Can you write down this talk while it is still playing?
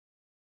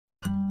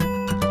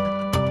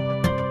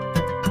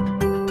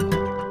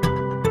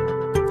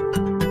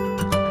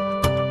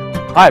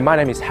Hi, my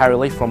name is Harry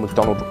Lee from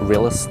McDonald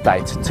Real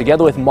Estate.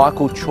 Together with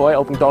Michael Choi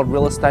of McDonald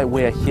Real Estate,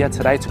 we are here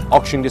today to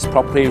auction this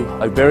property.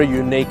 A very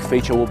unique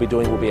feature we'll be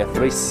doing will be a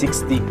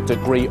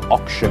 360-degree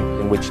auction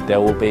in which there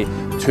will be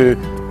 2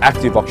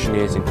 active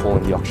auctioneers in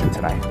calling the auction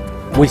today.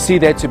 We see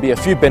there to be a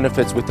few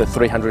benefits with the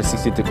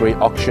 360-degree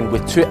auction.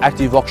 With 2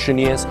 active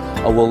auctioneers,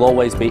 we'll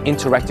always be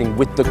interacting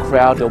with the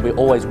crowd. There'll be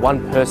always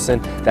one person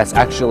that's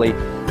actually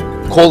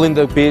calling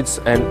the bids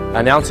and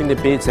announcing the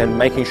bids and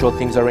making sure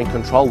things are in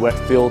control. We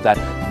feel that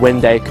when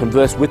they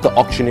converse with the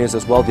auctioneers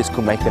as well, this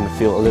could make them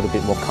feel a little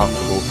bit more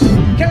comfortable.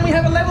 Can we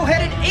have a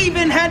level-headed,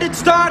 even-handed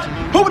start?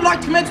 Who would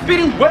like to commence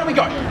bidding? Where do we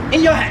go?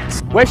 In your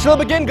hands. Where should I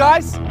begin,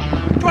 guys?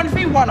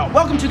 20 why not?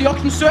 Welcome to the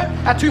auction, sir.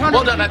 At $250,000.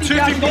 Well done, at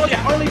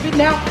 $250,000. Only bid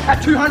now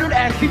at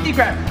 250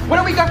 grand. Where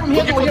do we go from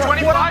here? Looking for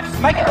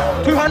 25? Make it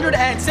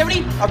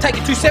 270. I'll take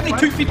it 270,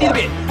 250 the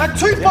bid. At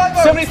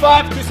 250.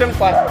 75,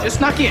 275. Just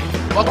snuck in.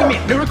 Welcome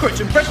in. New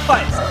recruits and fresh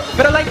players.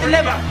 Better late than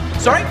never.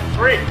 Sorry?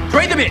 3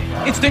 the bid.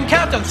 Instant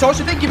countdown. So I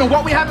should think, given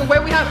what we have and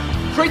where we have it.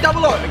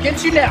 300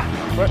 against you now.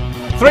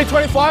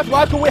 325,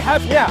 Michael, we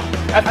have here.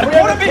 At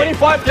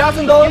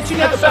 $325,000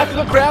 at the back of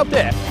the crowd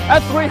there.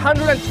 At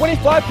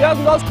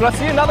 $325,000, could I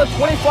see another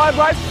 25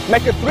 raise?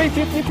 Make it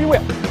 350 if you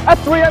will. At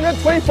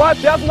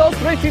 $325,000,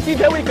 350,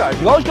 there we go.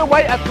 Lodged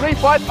away at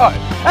 350.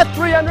 At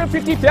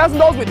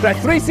 $350,000 with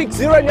that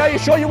 360, now you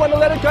sure you want to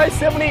let it go?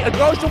 70, it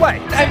lodged away.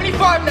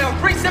 75 now,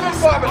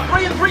 375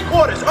 and 3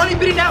 3/4. Only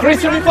bidding now.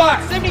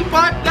 $375.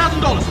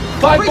 $75,000.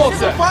 5 balls,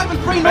 sir. 375 and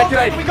 3 Make it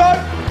Here 8. we go.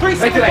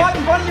 375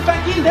 and running you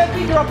back in. There'll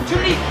be your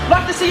opportunity.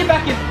 Love to see you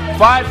back in.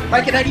 5.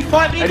 Make it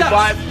 85.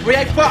 85.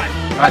 385.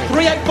 At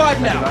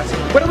 385 now.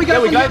 Where do we go?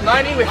 There we go.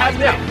 90 we have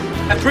now.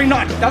 At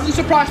 390. Doesn't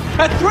surprise.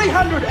 At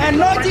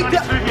 390.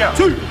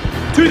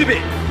 2 the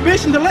bid.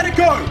 Permission to let it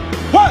go.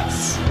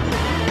 Once.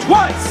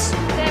 Twice.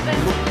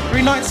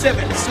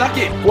 397. Snuck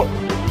in.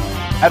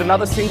 At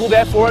another single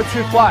there,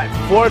 4025.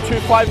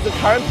 4025 is the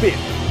current bid.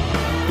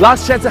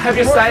 Last chance to have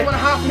you say.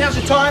 4.5. Now's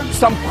your time.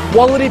 Some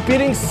quality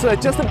bidding, sir.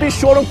 Just a bit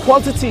short on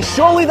quantity.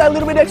 Surely that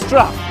little bit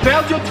extra.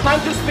 Now's your time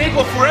to speak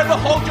or forever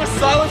hold your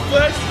silence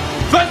first.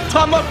 First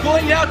time I'm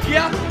pulling out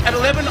here at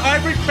 11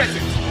 Ivory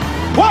Crescent.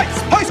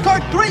 Twice.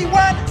 Postcode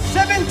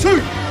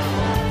 3172.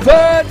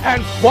 Third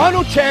and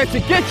final chance to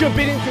get your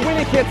bidding to win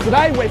it here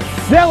today. We're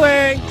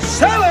selling.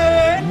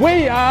 Selling.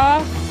 We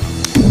are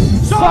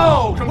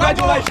sold.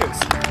 Congratulations.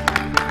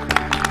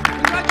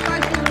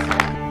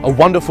 A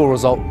wonderful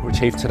result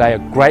achieved today, a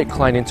great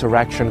client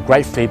interaction,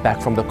 great feedback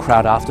from the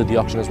crowd after the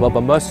auction as well,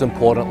 but most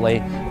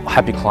importantly,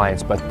 happy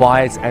clients. Both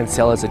buyers and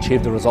sellers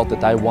achieved the result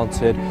that they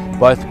wanted,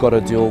 both got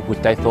a deal which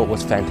they thought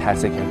was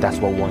fantastic, and that's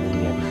what won in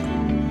the end.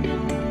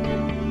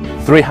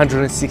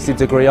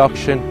 360-degree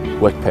auction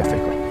worked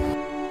perfectly.